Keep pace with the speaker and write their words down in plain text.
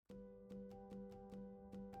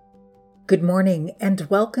Good morning and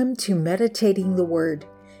welcome to Meditating the Word.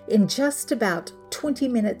 In just about 20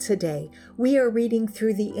 minutes a day, we are reading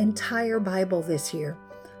through the entire Bible this year.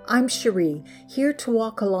 I'm Cherie, here to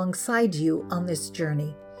walk alongside you on this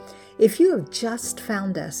journey. If you have just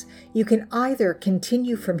found us, you can either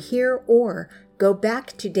continue from here or go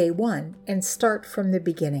back to day one and start from the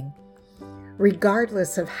beginning.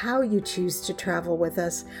 Regardless of how you choose to travel with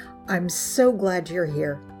us, I'm so glad you're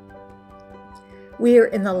here. We are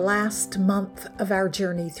in the last month of our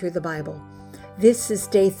journey through the Bible. This is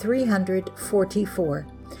day 344.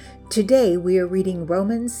 Today we are reading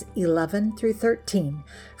Romans 11 through 13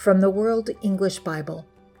 from the World English Bible.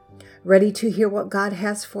 Ready to hear what God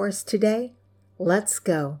has for us today? Let's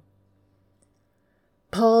go.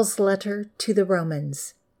 Paul's letter to the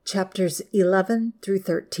Romans, chapters 11 through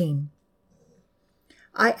 13.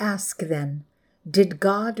 I ask then, did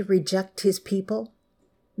God reject his people?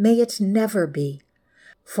 May it never be.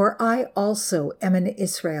 For I also am an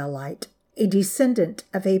Israelite, a descendant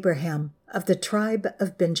of Abraham, of the tribe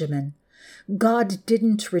of Benjamin. God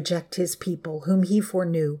didn't reject his people whom he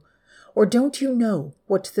foreknew. Or don't you know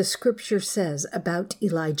what the scripture says about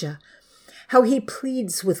Elijah? How he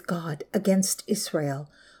pleads with God against Israel.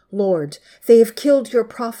 Lord, they have killed your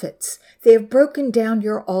prophets. They have broken down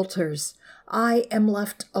your altars. I am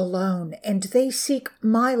left alone, and they seek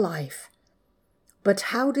my life. But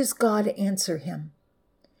how does God answer him?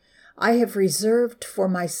 I have reserved for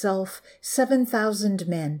myself 7,000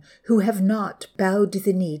 men who have not bowed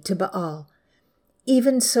the knee to Baal.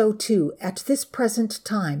 Even so, too, at this present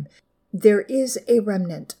time, there is a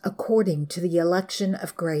remnant according to the election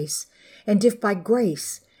of grace. And if by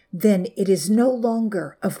grace, then it is no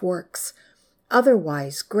longer of works.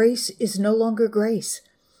 Otherwise, grace is no longer grace.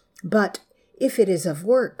 But if it is of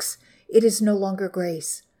works, it is no longer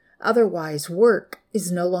grace. Otherwise, work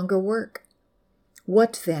is no longer work.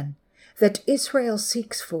 What then? That Israel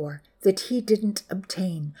seeks for, that he didn't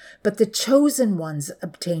obtain, but the chosen ones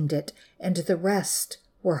obtained it, and the rest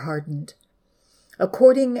were hardened.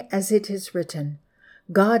 According as it is written,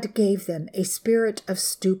 God gave them a spirit of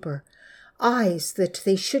stupor, eyes that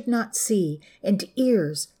they should not see, and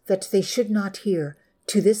ears that they should not hear,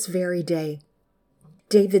 to this very day.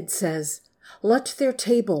 David says, let their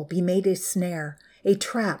table be made a snare, a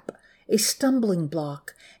trap, a stumbling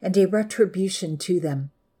block, and a retribution to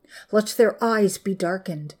them. Let their eyes be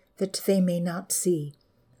darkened, that they may not see.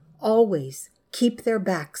 Always keep their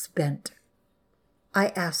backs bent. I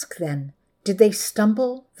ask then, did they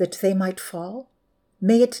stumble that they might fall?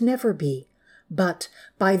 May it never be. But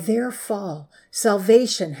by their fall,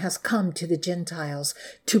 salvation has come to the Gentiles,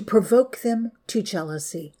 to provoke them to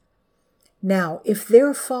jealousy. Now, if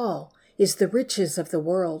their fall is the riches of the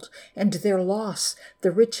world, and their loss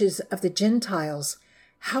the riches of the Gentiles,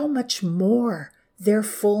 how much more their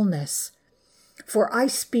fullness? For I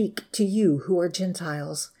speak to you who are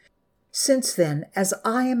Gentiles. Since then, as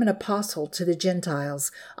I am an apostle to the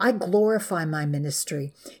Gentiles, I glorify my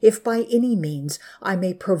ministry, if by any means I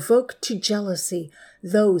may provoke to jealousy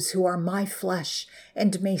those who are my flesh,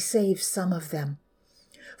 and may save some of them.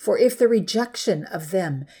 For if the rejection of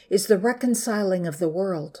them is the reconciling of the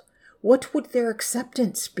world, what would their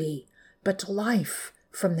acceptance be but life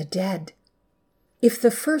from the dead? If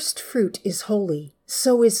the first fruit is holy,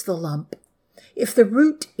 so is the lump. If the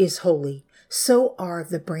root is holy, so are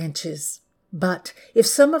the branches. But if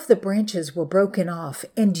some of the branches were broken off,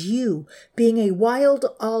 and you, being a wild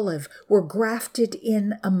olive, were grafted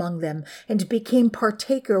in among them, and became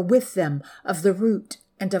partaker with them of the root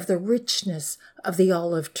and of the richness of the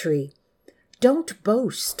olive tree, don't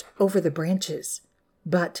boast over the branches.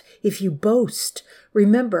 But if you boast,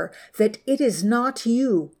 remember that it is not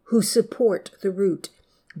you who support the root,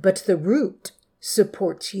 but the root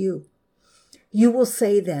supports you. You will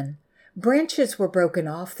say then, branches were broken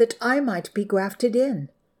off that I might be grafted in.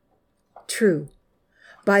 True.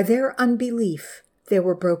 By their unbelief they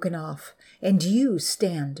were broken off, and you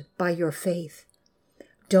stand by your faith.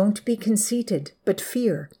 Don't be conceited, but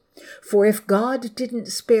fear. For if God didn't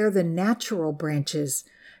spare the natural branches,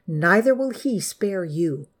 neither will he spare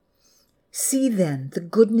you. See then the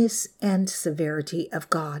goodness and severity of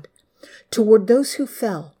God. Toward those who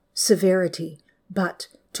fell, severity, but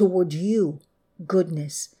toward you,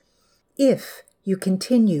 goodness, if you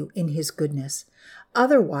continue in his goodness.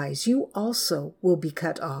 Otherwise you also will be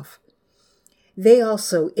cut off. They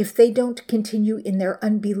also, if they don't continue in their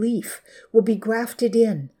unbelief, will be grafted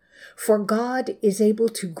in, for God is able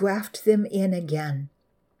to graft them in again.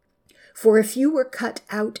 For if you were cut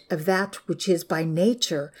out of that which is by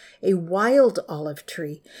nature a wild olive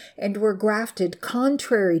tree, and were grafted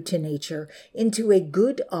contrary to nature into a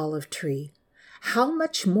good olive tree, how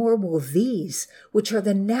much more will these, which are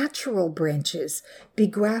the natural branches, be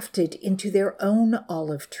grafted into their own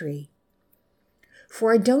olive tree?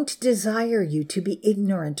 For I don't desire you to be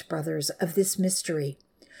ignorant, brothers, of this mystery,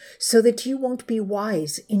 so that you won't be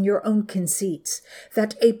wise in your own conceits,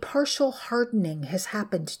 that a partial hardening has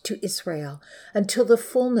happened to Israel until the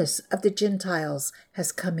fullness of the Gentiles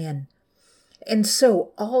has come in. And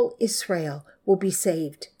so all Israel will be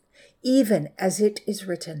saved, even as it is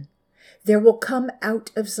written, there will come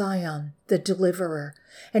out of Zion the deliverer,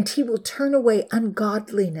 and he will turn away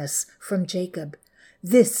ungodliness from Jacob.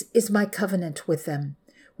 This is my covenant with them,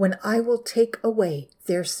 when I will take away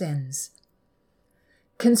their sins.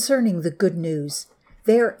 Concerning the good news,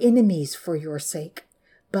 they are enemies for your sake,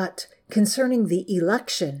 but concerning the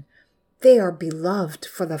election, they are beloved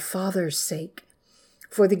for the Father's sake.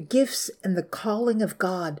 For the gifts and the calling of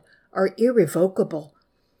God are irrevocable.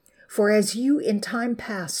 For as you in time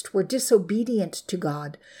past were disobedient to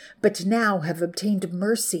God, but now have obtained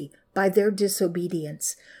mercy by their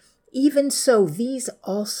disobedience, even so these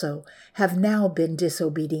also have now been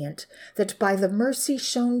disobedient, that by the mercy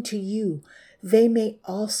shown to you they may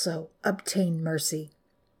also obtain mercy.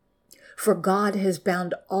 For God has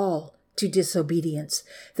bound all to disobedience,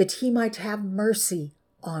 that he might have mercy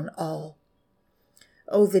on all.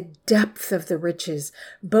 Oh, the depth of the riches,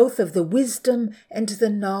 both of the wisdom and the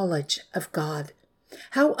knowledge of God.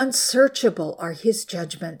 How unsearchable are his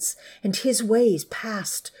judgments, and his ways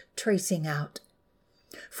past tracing out.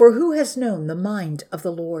 For who has known the mind of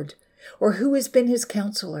the Lord, or who has been his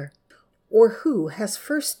counselor, or who has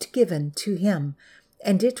first given to him,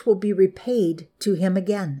 and it will be repaid to him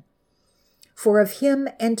again? For of him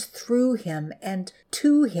and through him and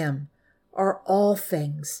to him are all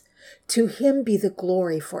things. To him be the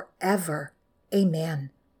glory forever.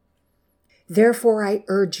 Amen. Therefore I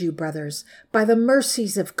urge you, brothers, by the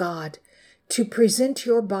mercies of God, to present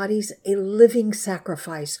your bodies a living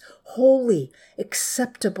sacrifice, holy,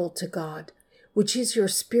 acceptable to God, which is your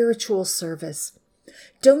spiritual service.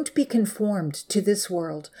 Don't be conformed to this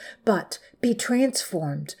world, but be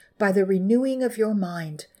transformed by the renewing of your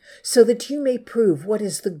mind, so that you may prove what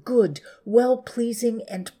is the good, well-pleasing,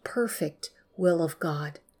 and perfect will of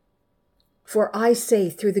God. For I say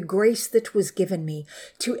through the grace that was given me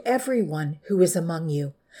to everyone who is among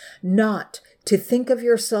you, not to think of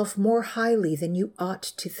yourself more highly than you ought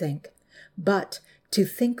to think, but to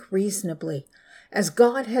think reasonably, as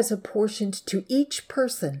God has apportioned to each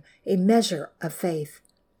person a measure of faith.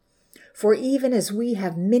 For even as we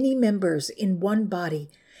have many members in one body,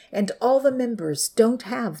 and all the members don't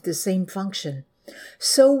have the same function,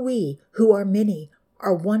 so we, who are many,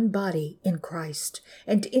 are one body in Christ,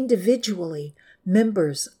 and individually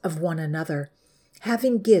members of one another,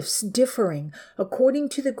 having gifts differing according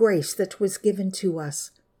to the grace that was given to us.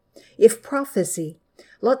 If prophecy,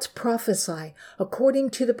 let's prophesy according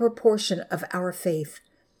to the proportion of our faith.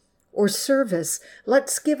 Or service,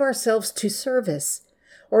 let's give ourselves to service.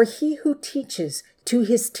 Or he who teaches to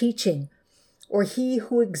his teaching. Or he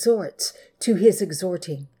who exhorts to his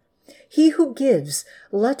exhorting. He who gives,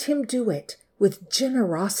 let him do it with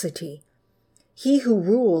generosity. He who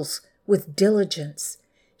rules with diligence.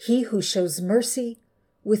 He who shows mercy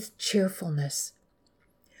with cheerfulness.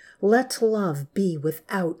 Let love be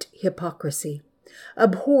without hypocrisy.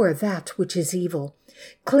 Abhor that which is evil.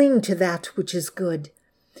 Cling to that which is good.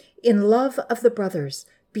 In love of the brothers,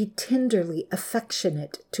 be tenderly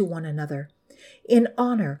affectionate to one another. In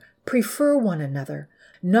honor, prefer one another,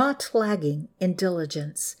 not lagging in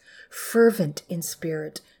diligence, fervent in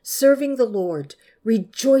spirit, serving the Lord,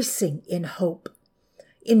 rejoicing in hope,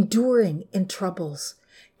 enduring in troubles,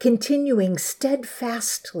 continuing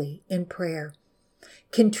steadfastly in prayer,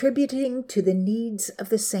 contributing to the needs of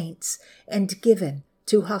the saints, and given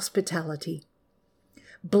to hospitality.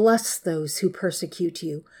 Bless those who persecute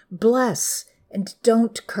you. Bless and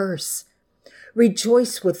don't curse.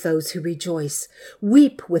 Rejoice with those who rejoice.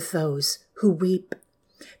 Weep with those who weep.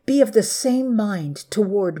 Be of the same mind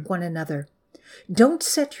toward one another. Don't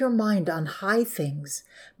set your mind on high things,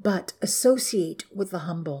 but associate with the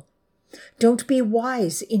humble. Don't be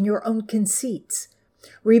wise in your own conceits.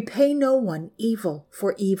 Repay no one evil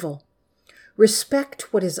for evil.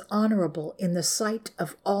 Respect what is honorable in the sight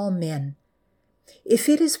of all men. If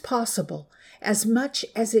it is possible, as much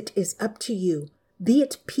as it is up to you, be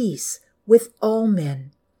at peace with all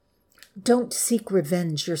men. Don't seek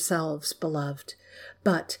revenge yourselves, beloved,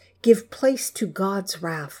 but give place to God's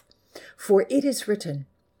wrath. For it is written,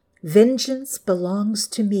 "Vengeance belongs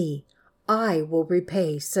to me, I will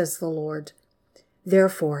repay, says the Lord."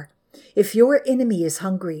 Therefore, if your enemy is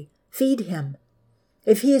hungry, feed him.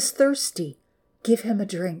 If he is thirsty, give him a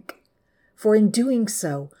drink. for in doing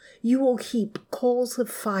so, you will heap coals of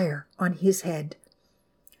fire on his head.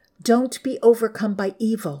 Don't be overcome by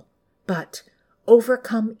evil, but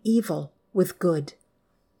overcome evil with good.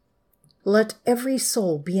 Let every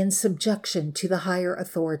soul be in subjection to the higher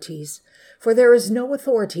authorities, for there is no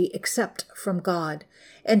authority except from God,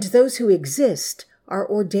 and those who exist are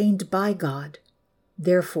ordained by God.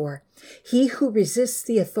 Therefore, he who resists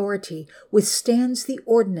the authority withstands the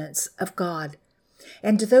ordinance of God,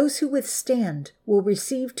 and those who withstand will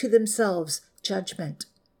receive to themselves judgment.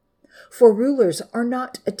 For rulers are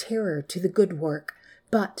not a terror to the good work,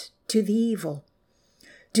 but to the evil.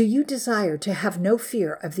 Do you desire to have no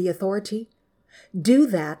fear of the authority? Do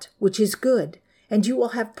that which is good, and you will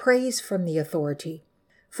have praise from the authority.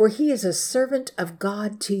 For he is a servant of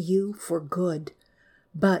God to you for good.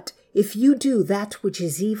 But if you do that which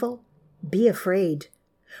is evil, be afraid,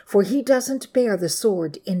 for he doesn't bear the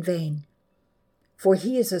sword in vain. For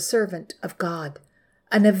he is a servant of God,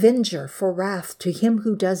 an avenger for wrath to him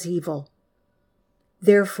who does evil.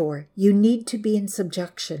 Therefore, you need to be in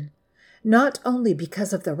subjection, not only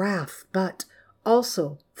because of the wrath, but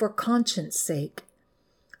also for conscience sake.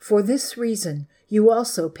 For this reason, you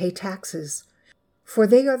also pay taxes, for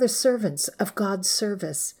they are the servants of God's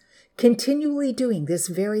service, continually doing this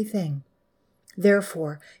very thing.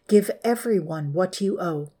 Therefore, give everyone what you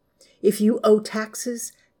owe. If you owe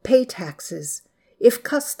taxes, pay taxes. If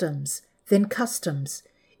customs, then customs.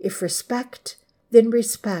 If respect, then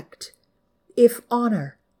respect. If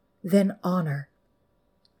honor, then honor.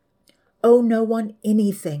 Owe no one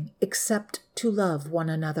anything except to love one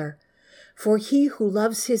another, for he who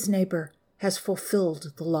loves his neighbor has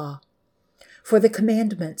fulfilled the law. For the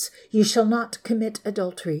commandments, you shall not commit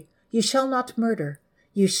adultery, you shall not murder,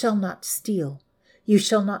 you shall not steal, you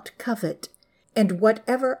shall not covet, and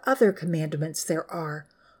whatever other commandments there are,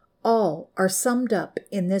 all are summed up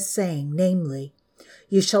in this saying, namely,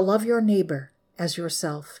 you shall love your neighbor as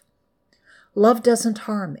yourself. Love doesn't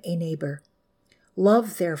harm a neighbor.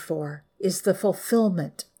 Love, therefore, is the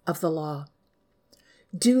fulfillment of the law.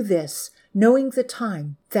 Do this, knowing the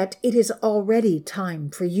time, that it is already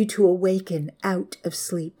time for you to awaken out of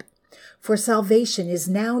sleep. For salvation is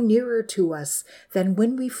now nearer to us than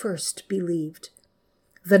when we first believed.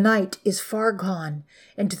 The night is far gone,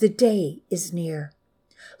 and the day is near.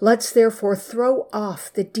 Let's therefore throw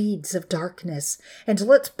off the deeds of darkness, and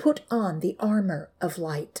let's put on the armor of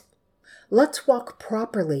light. Let's walk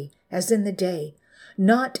properly as in the day,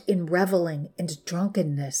 not in reveling and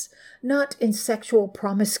drunkenness, not in sexual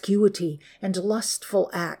promiscuity and lustful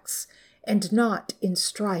acts, and not in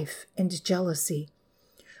strife and jealousy.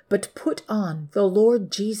 But put on the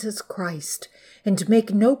Lord Jesus Christ, and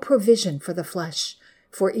make no provision for the flesh,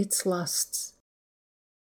 for its lusts.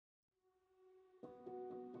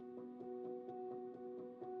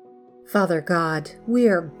 Father God, we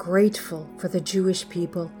are grateful for the Jewish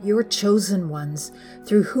people, your chosen ones,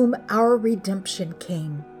 through whom our redemption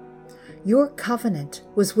came. Your covenant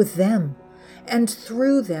was with them, and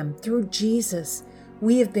through them, through Jesus,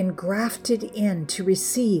 we have been grafted in to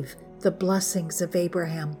receive the blessings of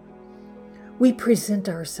Abraham. We present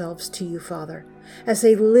ourselves to you, Father, as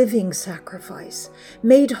a living sacrifice,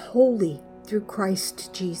 made holy through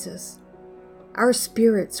Christ Jesus. Our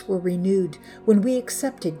spirits were renewed when we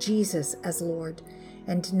accepted Jesus as Lord,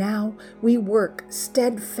 and now we work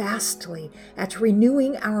steadfastly at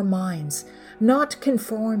renewing our minds, not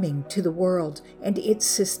conforming to the world and its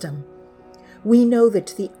system. We know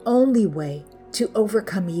that the only way to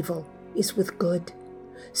overcome evil is with good,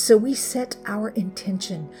 so we set our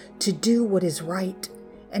intention to do what is right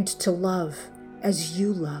and to love as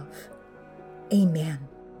you love. Amen.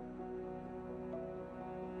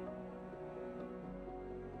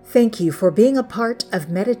 Thank you for being a part of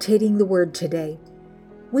Meditating the Word today.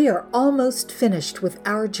 We are almost finished with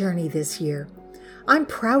our journey this year. I'm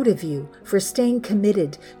proud of you for staying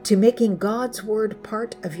committed to making God's Word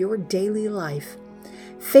part of your daily life.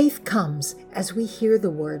 Faith comes as we hear the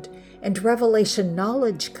Word, and revelation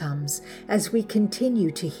knowledge comes as we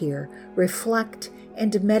continue to hear, reflect,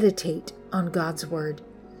 and meditate on God's Word.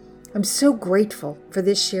 I'm so grateful for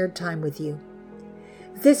this shared time with you.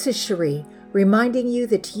 This is Cherie, reminding you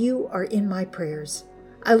that you are in my prayers.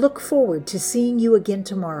 I look forward to seeing you again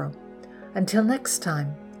tomorrow. Until next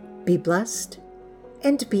time, be blessed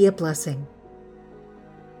and be a blessing.